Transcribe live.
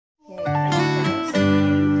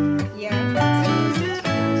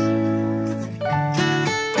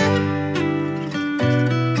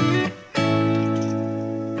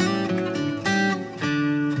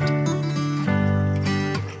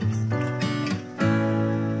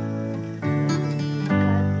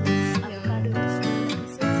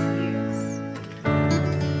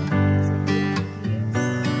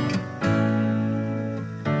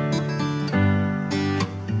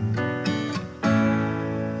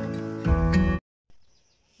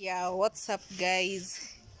Yeah, what's up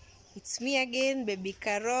guys? It's me again, baby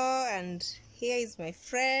Caro, and here is my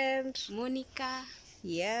friend Monica.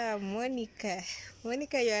 Yeah, Monica.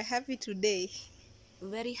 Monica, you are happy today?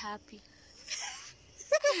 Very happy.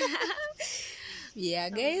 Yeah,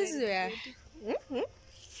 guys, we are.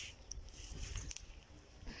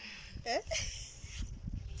 Eh?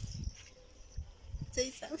 Say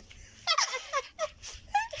something.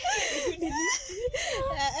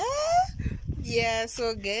 Yeah,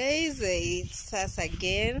 so guys, it's us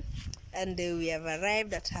again, and we have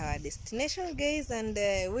arrived at our destination, guys, and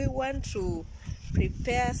we want to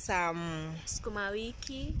prepare some Sukuma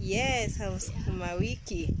wiki. some sukuma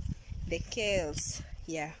wiki, the kales.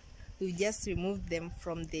 Yeah, we just removed them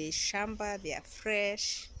from the shamba. They are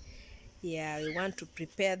fresh. Yeah, we want to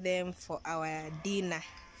prepare them for our dinner,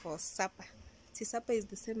 for supper. See, supper is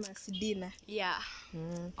the same as dinner. Yeah,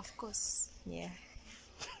 of course. Yeah.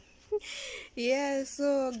 Yeah,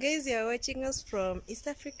 so guys, you are watching us from East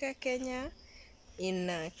Africa, Kenya, in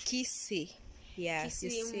Kisii. Yeah, you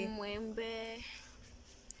Kisii, see. Mwembe.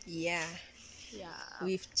 Yeah, Yeah.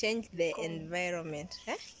 we've changed the environment.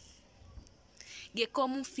 Huh?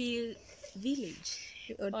 Gekomu Field Village.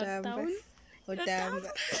 Otamba. Otamba.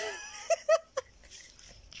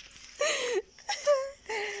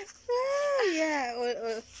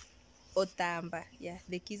 Yeah, Otamba. Yeah,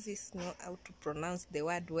 the Kisiis know how to pronounce the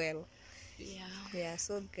word well. Yeah,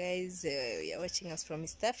 so guys, you're watching us from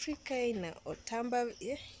East Africa in Otamba,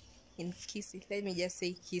 yeah, in Kisii. Let me just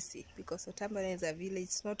say Kisii because Otamba is a village,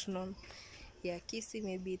 it's not known. Yeah, Kisii,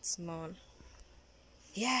 maybe it's known.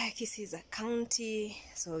 Yeah, Kisii is a county.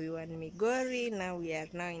 So we were in Migori, now we are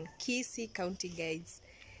now in Kisii County, guys.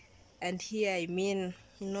 And here, I mean,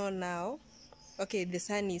 you know, now, okay, the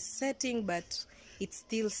sun is setting, but it's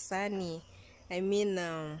still sunny. I mean,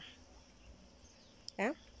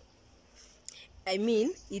 I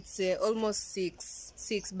mean, it's almost 6,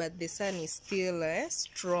 but the sun is still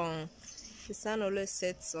strong. The sun always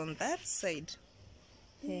sets on that side.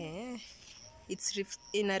 Yeah, it's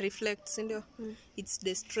in a reflect, it's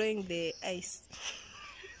destroying the ice.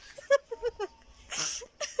 It's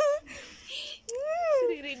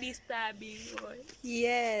really disturbing.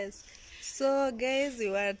 Yes. So guys, we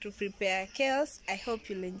want to prepare kales. I hope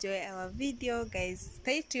you'll enjoy our video, guys.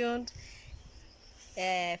 Stay tuned.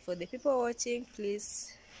 For the people watching,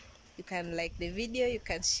 please, you can like the video, you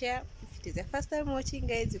can share. If it is the first time watching,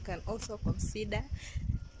 guys, you can also consider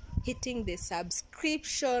hitting the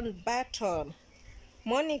subscription button.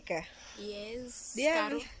 Monica, Yes.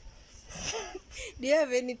 do you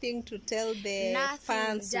have anything to tell the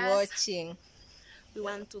fans watching? We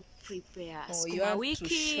want to prepare Sukuma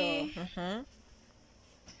wiki.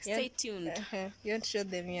 Stay tuned. You want to show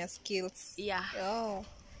them your skills? Yeah. Oh,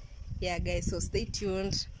 yeah, guys, so stay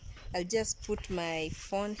tuned. I'll just put my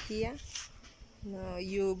phone here. No,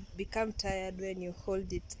 you become tired when you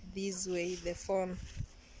hold it this way, the phone.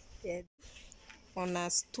 Yeah, on a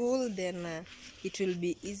stool, then it will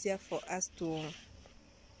be easier for us to,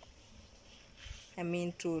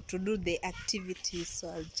 to do the activities. So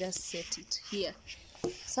I'll just set it here.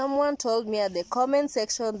 Someone told me at the comment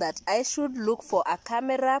section that I should look for a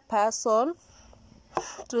camera person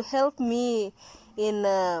to help me in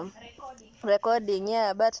recording.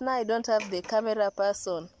 Yeah, but now I don't have the camera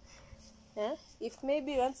person. If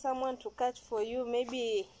maybe you want someone to catch for you,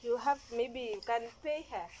 maybe you can pay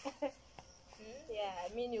her. Yeah,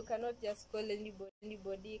 I mean, you cannot just call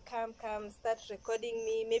anybody, come, start recording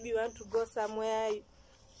me. Maybe you want to go somewhere,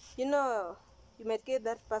 you know, you might get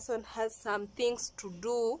that person has some things to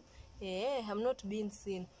do. Yeah, I'm not being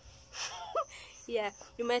seen. Yeah,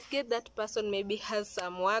 you might get that person maybe has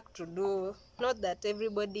some work to do. Not that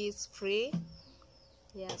everybody is free.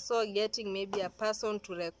 Yeah, so getting maybe a person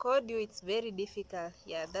to record you, it's very difficult.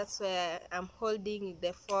 Yeah, that's why I'm holding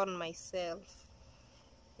the phone myself.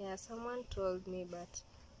 Yeah, someone told me, but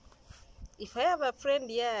if I have a friend,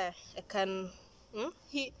 yeah, I can,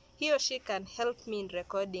 he or she can help me in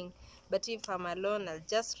recording. But if I'm alone, I'll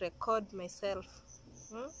just record myself.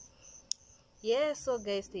 Yeah, so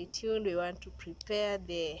guys, stay tuned. We want to prepare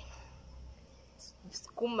the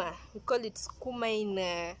sukuma. We call it sukuma in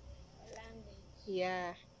language.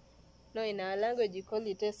 Yeah, no, in our language we call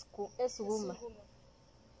it esuguma.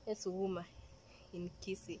 Esuguma in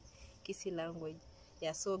Kisii language.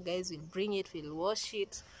 Yeah, so guys, we'll bring it, we'll wash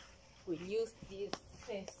it, we'll use this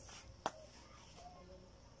paste.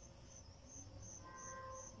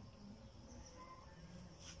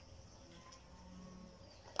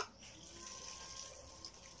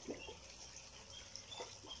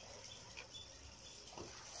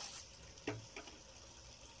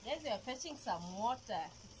 Guys, we are fetching some water.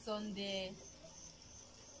 It's on the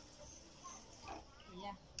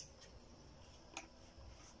Yeah.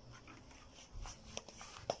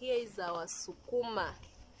 Here is our sukuma,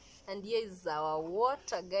 and here is our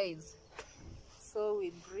water, guys. So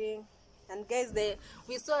we bring, and guys,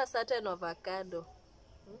 we saw a certain avocado.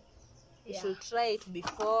 You should try it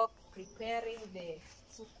before preparing the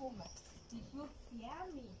sukuma. It looks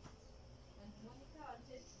yummy, and Monica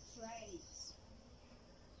wanted to try it.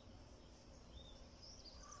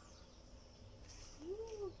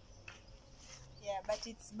 Yeah, but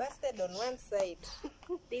it's busted on one side.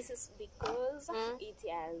 This is because it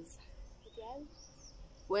has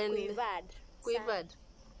When quivered.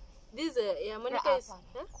 This yeah, Monica is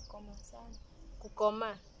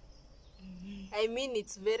kukoma. I mean,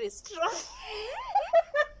 it's very strong.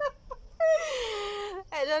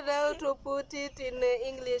 I don't know how to put it in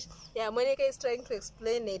English. Yeah, Monica is trying to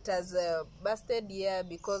explain it as busted here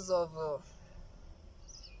because of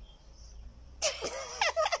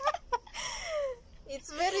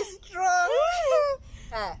it's very strong.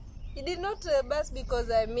 It did not burst because,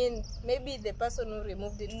 I mean, maybe the person who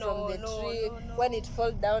removed it from the tree, when it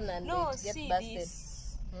falls down and it gets busted.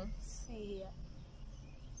 This. See here.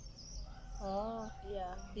 Oh,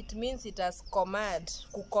 Yeah. it means it has command.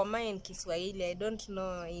 Kukoma in Kiswahili. I don't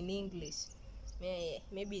know in English.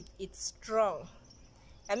 Maybe it's strong.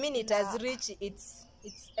 I mean, it has reached its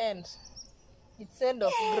end. Its end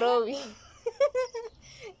of growing.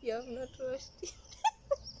 You have not washed it.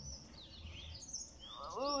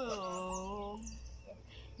 Oh.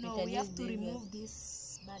 No, we have to remove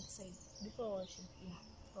this bad side before washing.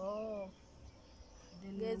 Yeah. Oh.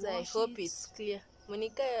 Then Guys, we I wash hope it. it's clear.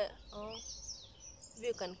 Monica, if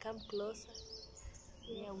you can come closer.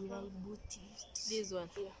 Yeah, we'll boot it. This one.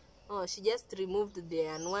 Yeah. Oh, she just removed the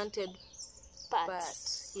unwanted part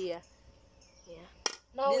Parts. here. Yeah.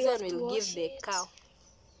 Now This we have one to will give wash the it. cow.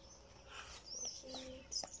 Wash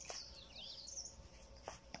it.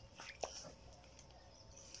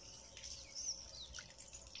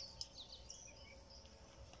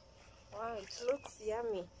 Wow, it looks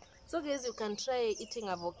yummy. So guys, you can try eating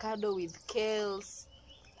avocado with kales,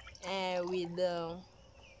 with the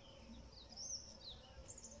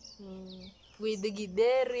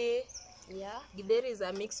gideri. Yeah. Gideri is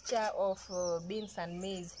a mixture of beans and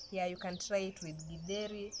maize. Yeah, you can try it with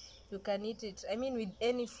gideri. You can eat it, I mean, with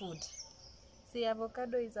any food. See,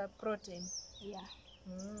 avocado is a protein. Yeah.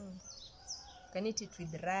 You can eat it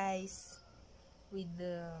with rice, with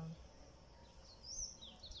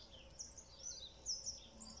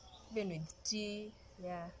even with tea.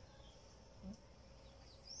 Yeah.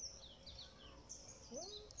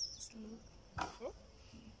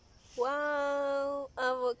 Wow,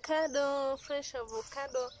 avocado, fresh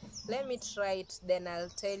avocado. Let me try it, then I'll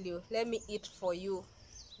tell you. Let me eat for you,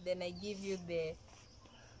 then I give you the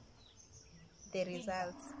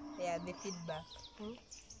results. Yeah, the feedback.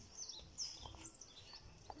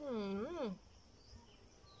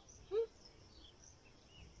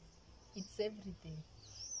 It's everything.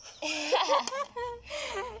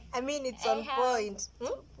 I mean, it's on point.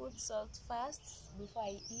 To put salt first before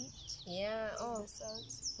I eat. Yeah. Oh, The salt.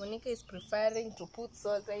 Monica is preferring to put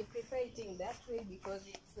salt. I prefer eating that way because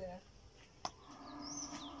it's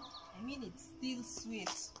I mean, it's still sweet.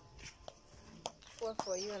 Pour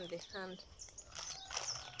for you on the hand.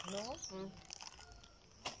 No.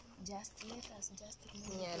 Just let us just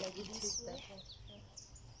remove Yeah, it like like this way.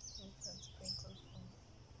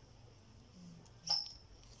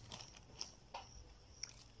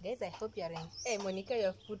 Guys, I hope you are in. Hey, Monica, you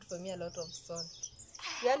have put for me a lot of salt.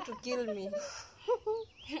 You want to kill me.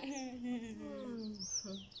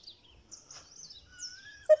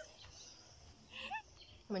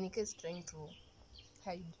 Monica is trying to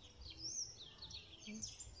hide.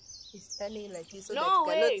 She's standing like this so that you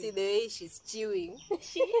cannot see the way she's chewing.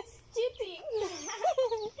 She is cheating.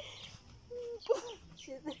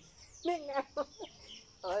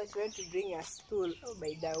 Oh, she went to bring a stool. Oh,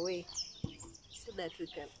 by the way, so that we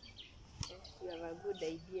can. You have a good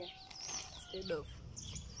idea instead of.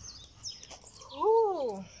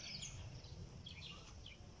 Oh,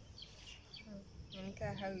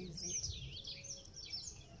 Monica, how is it?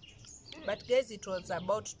 But guys, it was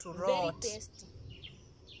about to rot. Very tasty.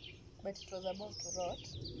 But it was about to rot.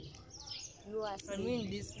 You are I mean,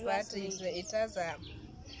 this You part are it has a.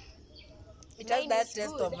 It Mine has that is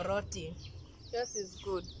taste good. of rotting. Yours is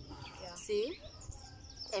good. Yeah. See,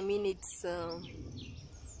 I mean, it's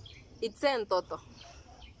en toto.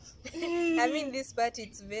 I mean, this part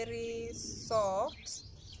it's very soft,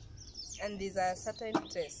 and there's a certain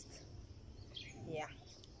taste. Yeah.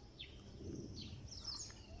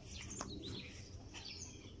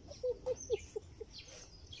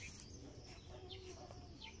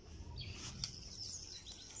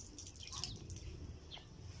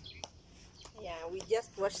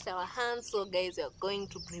 just washed our hands. So guys, we are going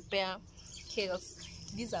to prepare kales.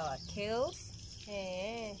 These are our kales.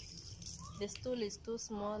 Hey, the stool is too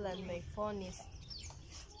small and my phone is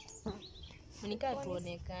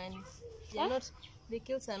They're not, the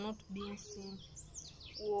kales are not being seen.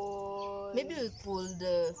 Whoa. Maybe we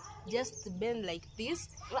could just bend like this,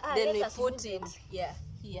 Ah, then let we us put move it them. here.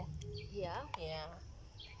 Yeah.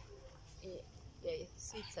 Yeah,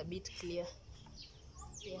 see, it's a bit clear.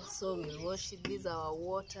 Yeah, so we'll wash it. This is our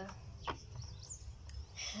water.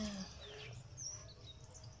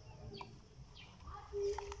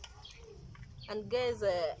 And guys,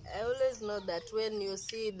 I always know that when you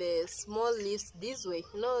see the small leaves this way,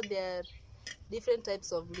 you know, there are different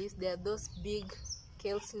types of leaves. There are those big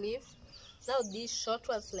kales leaf. Now these short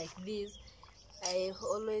ones like this, I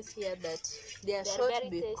always hear that they are short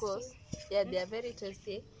because yeah, they are very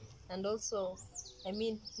tasty. And also, I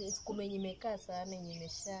mean,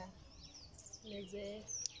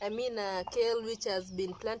 I mean, a kale which has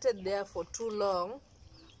been planted there for too long,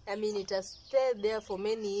 I mean, it has stayed there for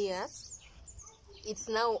many years. It's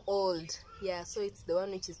now old. Yeah, so it's the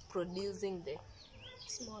one which is producing the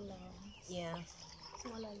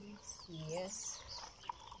Smaller leaves. Yes.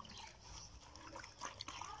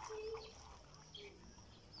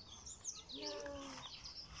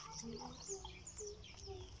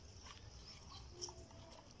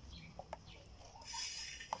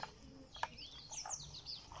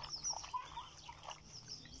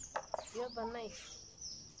 You have a knife?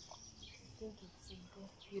 I think it's in there.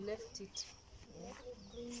 You left it. Yeah.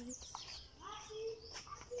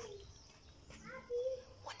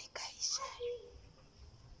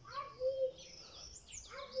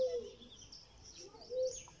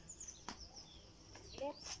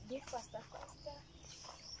 Let's do faster.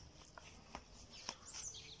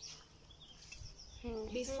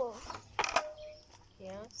 Before,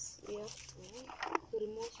 Yes. we have to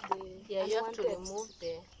remove the Yeah, you have to unwanted. remove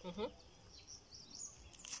the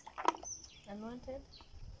unwanted.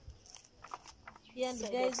 Yeah, and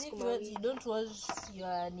Side guys, of if sukuma you don't wash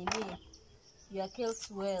your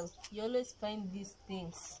kales well, you always find these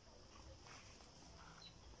things.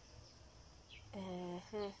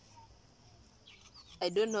 I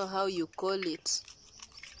don't know how you call it.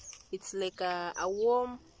 It's like a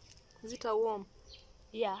worm. Is it a worm?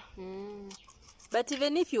 Yeah. But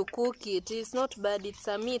even if you cook it, it's not bad. It's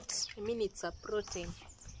a meat. I mean, it's a protein.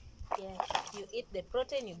 Yeah, if you eat the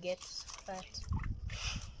protein, you get fat.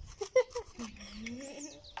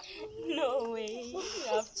 No way. You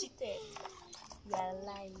have cheated. You are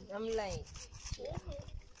lying. I'm lying.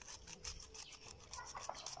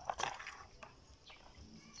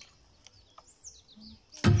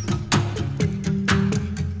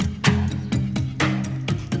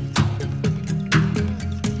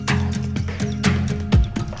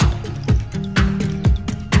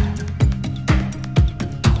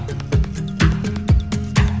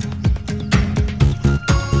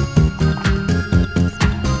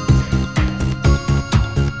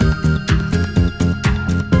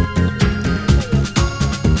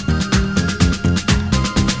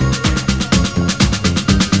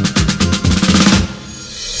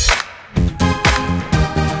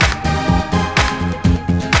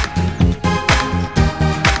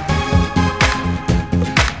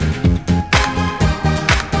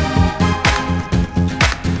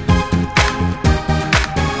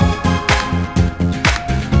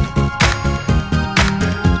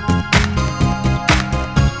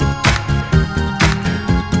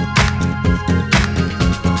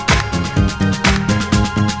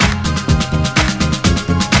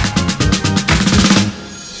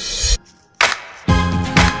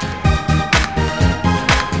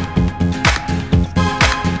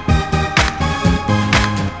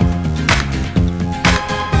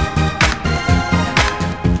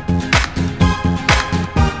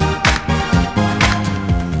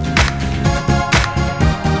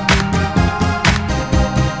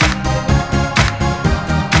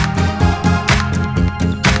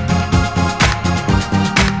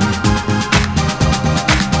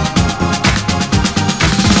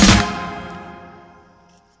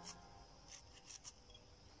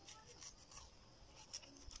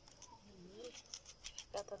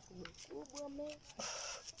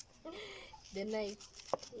 The knife,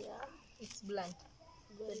 Yeah. it's blunt.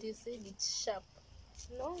 But you said it's sharp.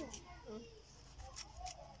 No.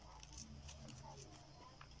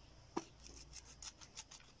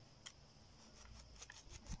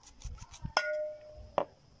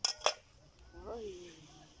 Oh,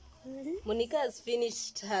 yeah. Monica has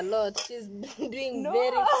finished her lot. She's doing No.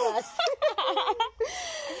 very fast.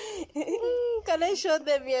 Can I show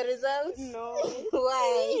them your results? No.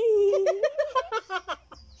 Why?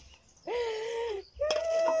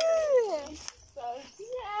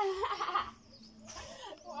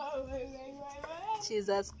 She's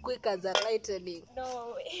as quick as a lightning.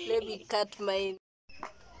 No. Let me cut mine.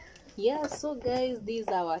 Yeah, so guys, these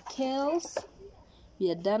are our kales. We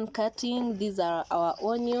are done cutting. These are our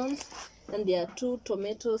onions, and there are 2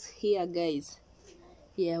 tomatoes here, guys.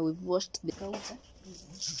 Yeah, we've washed the counter.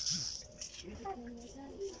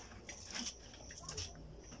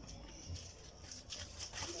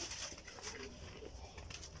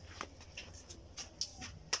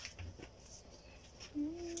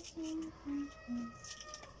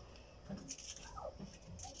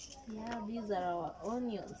 Yeah, these are our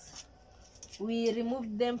onions. We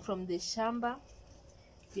removed them from the shamba.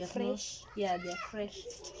 They are Fresh. Yeah, they are fresh.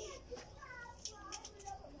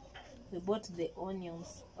 We bought the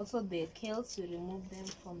onions. Also the kales, we removed them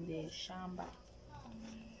from the shamba.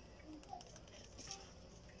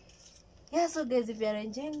 Yeah, so guys, if you are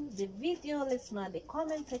enjoying the video, let's know in the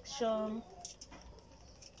comment section.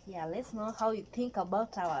 Yeah, let's know how you think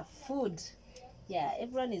about our food. Yeah,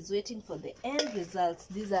 everyone is waiting for the end results.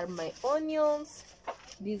 These are my onions.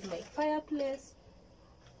 This is my fireplace.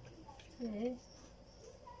 Yeah.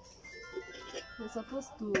 You're supposed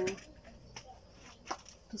to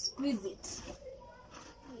squeeze it.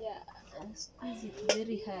 Yeah, and squeeze it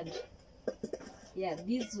very hard. Yeah,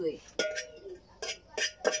 this way.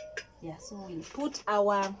 Yeah, so we'll put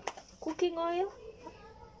our cooking oil.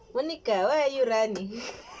 Monica, why are you running?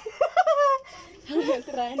 I'm not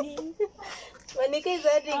running. Monica is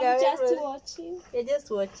running I'm away just from- watching. You're just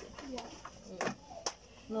watching. Yeah.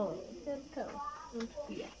 No, don't come. Don't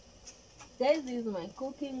fear. Guys, this is my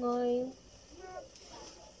cooking oil.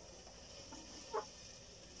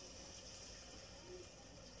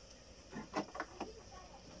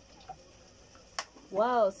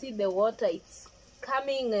 Wow, see the water, it's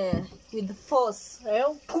coming with force.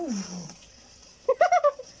 Poof.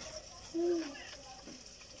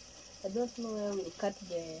 I don't know where we'll cut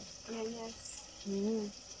the... Yeah, yes. Mm.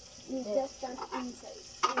 You just stand inside.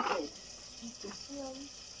 Okay.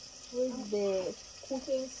 Where's the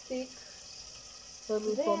cooking stick? So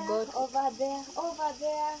we There, forgot. over there, over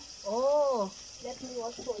there. Oh, Let me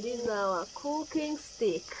wash for this is you. our cooking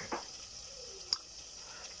stick.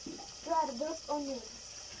 What are those onions?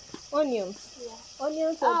 Onions. Yeah.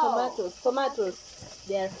 Onions and Oh. tomatoes. Tomatoes.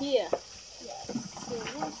 They are here. Yes.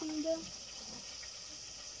 So washing them.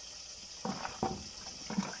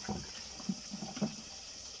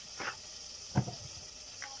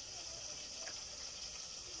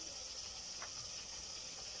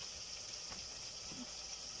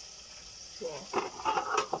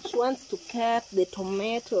 Yeah. She wants to cut the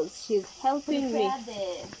tomatoes. She's helping me. Prepare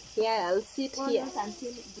the Yeah, I'll sit here. onions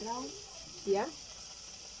until brown. Yeah.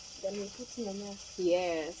 Then we put in the mess.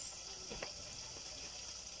 Yes.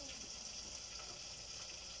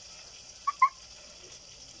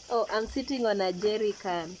 Oh, I'm sitting on a jerry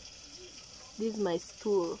can. This is my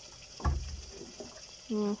stool.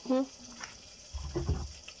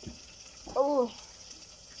 Oh.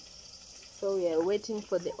 So we are waiting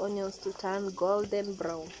for the onions to turn golden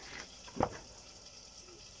brown.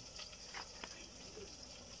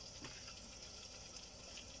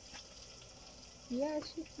 Yeah,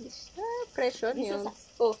 fresh onions.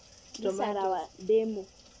 Oh, These are tomatoes. our demo.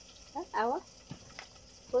 Our?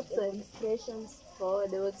 What's the Demonstrations. Oh,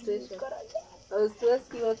 demonstration. I was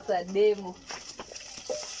asking what's a demo.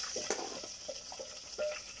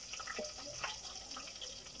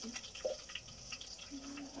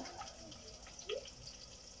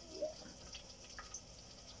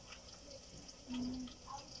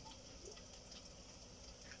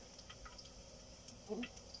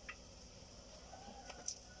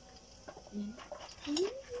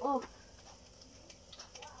 Oh.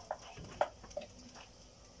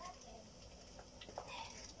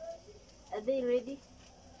 Are they ready?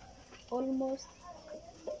 Almost.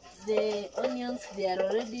 The onions, they are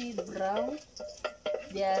already brown.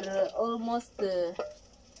 They are almost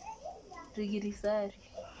rigirisari.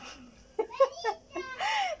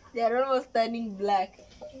 They are almost turning black.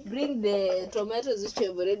 Bring the tomatoes which you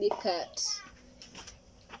have already cut.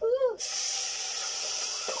 Ooh.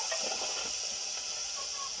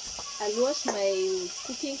 I'll wash my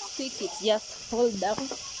cooking stick. It just fall down.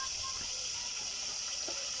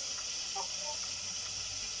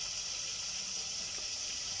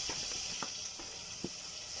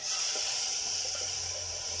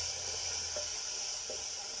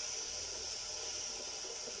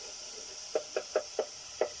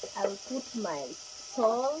 I'll put my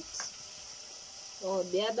salt. Oh,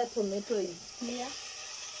 the other tomato is here.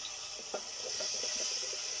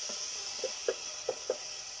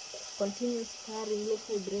 Continue stirring. Let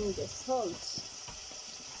me bring the salt.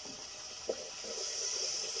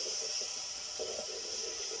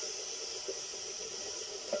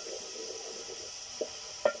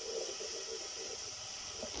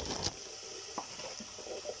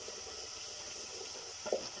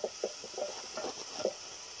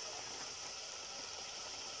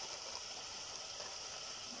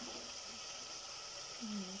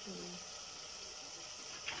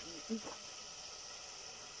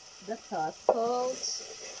 That's our salt.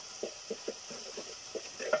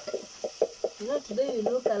 You know, today we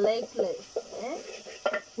look alike, eh?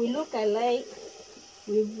 We look alike.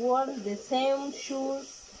 We've worn the same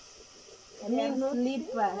shoes. I mean,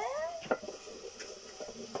 slippers.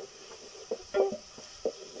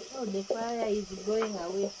 Oh, the fire is going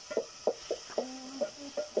away.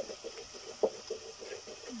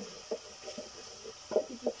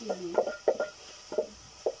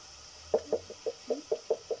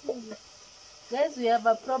 Guys, we have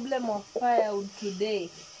a problem of firewood today.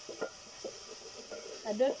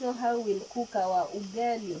 I don't know how we'll cook our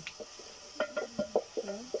ugali.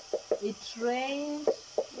 It rained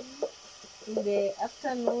in the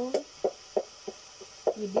afternoon.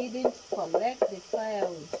 We didn't collect the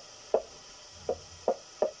firewood.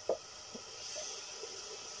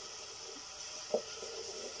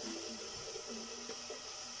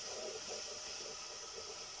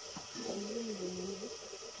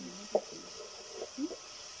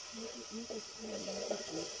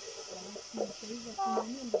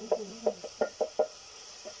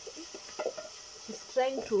 She's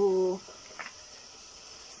trying to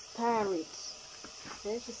stir it.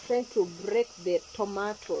 She's trying to break the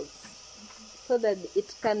tomatoes so that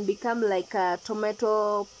it can become like a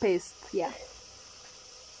tomato paste. Yeah.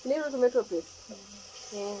 You know tomato paste?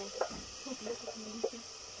 Yeah.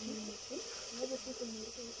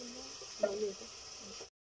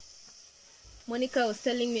 Monica was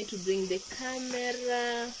telling me to bring the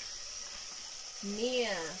camera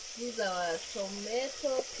near. This is our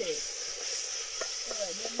tomato paste. So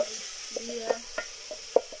I don't know if it's here.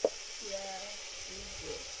 Yeah, this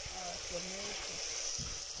is our tomato.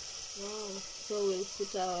 Wow. So we'll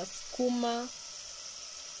put our skooma.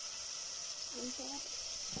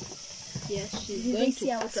 Yeah, she's going to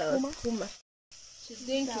put our skooma. She's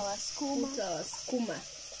going to put our skooma.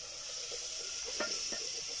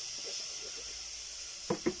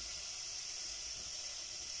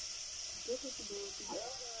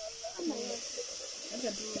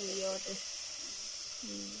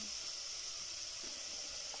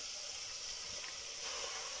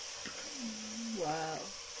 Wow,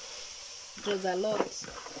 it was a lot.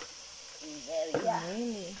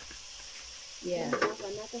 Really? Yeah.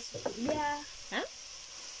 Huh?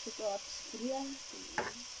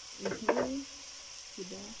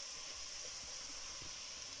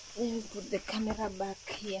 Let me put the camera back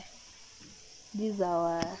here. This is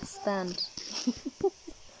our stand.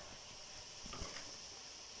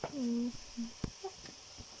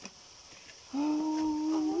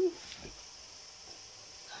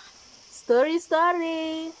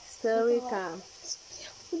 Story come.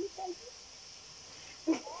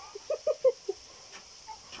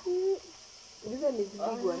 This one is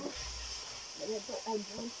big one.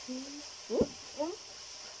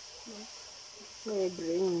 Let me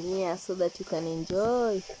bring here so that you can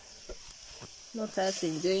enjoy. Not us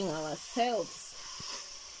enjoying ourselves.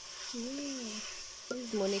 This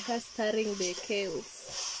is Monica stirring the kales.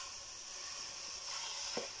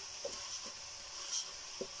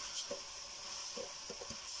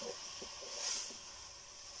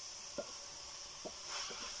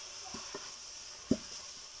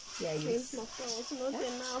 Yeah, yes. It's not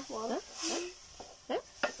enough. Huh?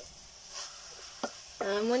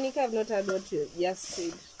 Monica, I've not heard what you just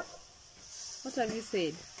said. What have you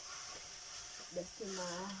said?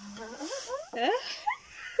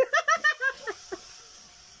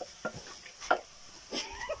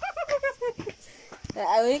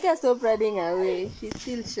 Monica, stop running away. She's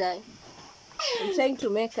still shy. I'm trying to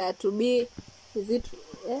make her to be,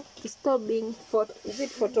 to stop being, is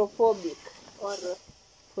it photophobic or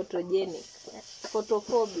photogenic?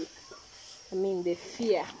 Photophobic. I mean the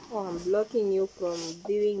fear. Oh, I'm blocking you from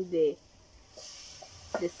viewing the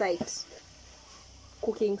site.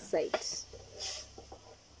 Cooking site.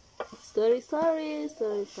 Story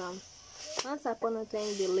come. Once upon a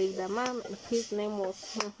time they lived a man and his name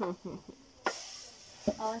was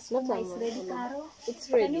Our skooma is ready, Carol. It's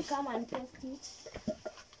ready. Can you come and taste it?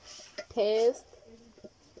 Taste.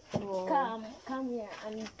 Oh. Come here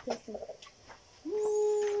and taste it.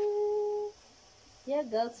 Yeah,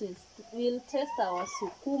 girls, we'll taste our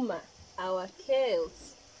sukuma, our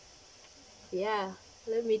kales. Yeah,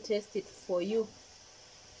 let me taste it for you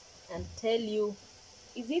and tell you.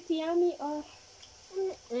 Is it yummy or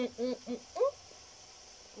Mm.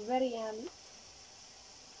 very yummy?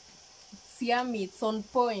 It's yummy, it's on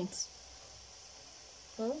point.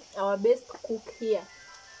 Our best cook here.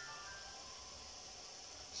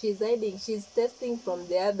 She's hiding, she's testing from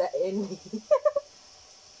the other end.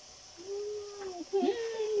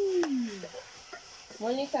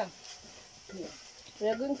 Monica, we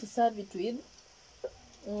are going to serve it with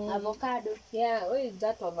Avocado. Yeah, what is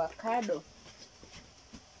that avocado?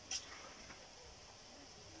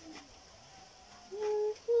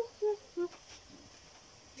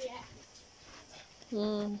 Yeah.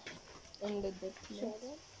 Under the plate.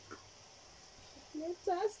 Let's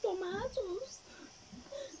ask tomatoes.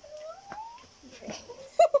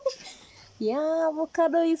 Yeah,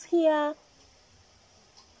 avocado is here.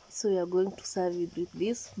 So we are going to serve it with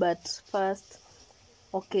this, but first,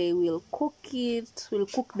 okay, we'll cook it. We'll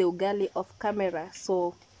cook the ugali off camera.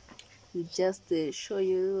 So we just show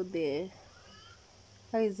you the,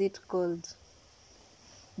 how is it called?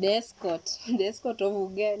 The escort. The escort of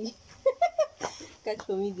ugali. Catch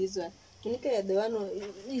for me this one. Monica, you're the one who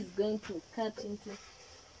is going to cut into.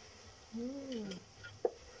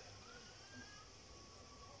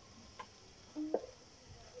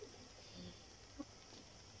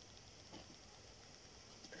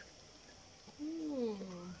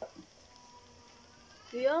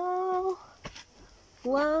 Yeah.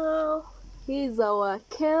 Wow. Here's our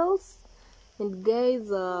kales. And guys,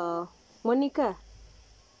 Monica.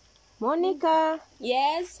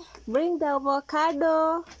 Yes. Bring the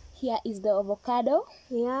avocado. Here is the avocado.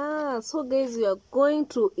 Yeah, so guys, we are going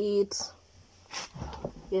to eat.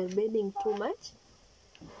 We are bending too much.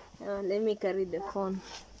 Let me carry the phone.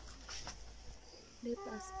 Let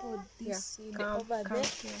us put this come over there.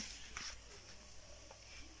 here.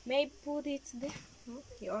 May I put it there?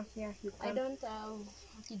 Oh, yeah, you I can. don't have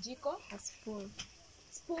kijiko. A spoon.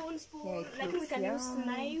 Spoon. Yeah, it Like we looks can use yum.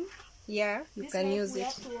 knife. Yeah, you This can knife use we it.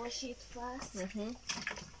 have to wash it first.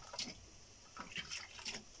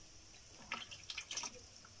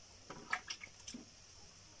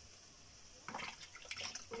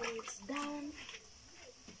 When it's done,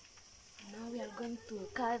 now we are going to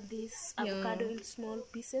cut this avocado in small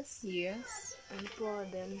pieces Yes. and pour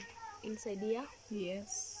them inside here.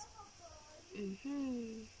 Yes.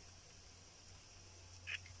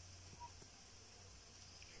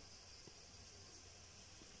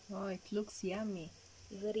 Oh, it looks yummy.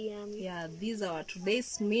 Very yummy. Yeah, these are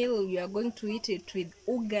today's meal. We are going to eat it with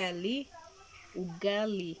ugali.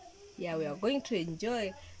 Yeah, we are going to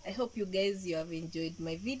enjoy. I hope you guys have enjoyed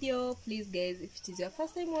my video. Please guys, if it is your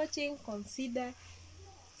first time watching, consider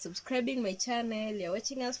subscribing my channel. You're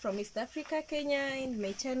watching us from East Africa, Kenya, and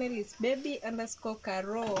my channel is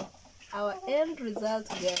baby_Caro. Our end result,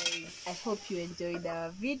 guys. I hope you enjoyed our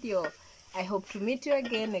video. I hope to meet you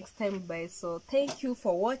again next time. Bye. So thank you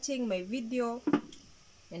for watching my video,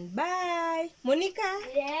 and bye. Monica.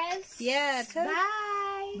 Yes. Yeah.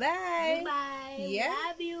 Bye. Bye. Bye. Yeah.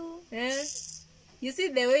 Love you. You see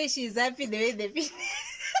the way she's happy, the way the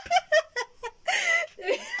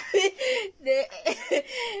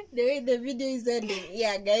the way the video is ending.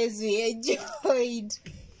 Yeah, guys, we enjoyed.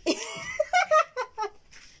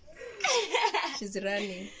 She's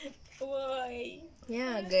running. Bye.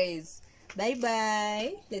 Yeah, guys. Bye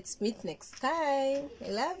bye. Let's meet next time. I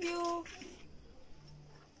love you.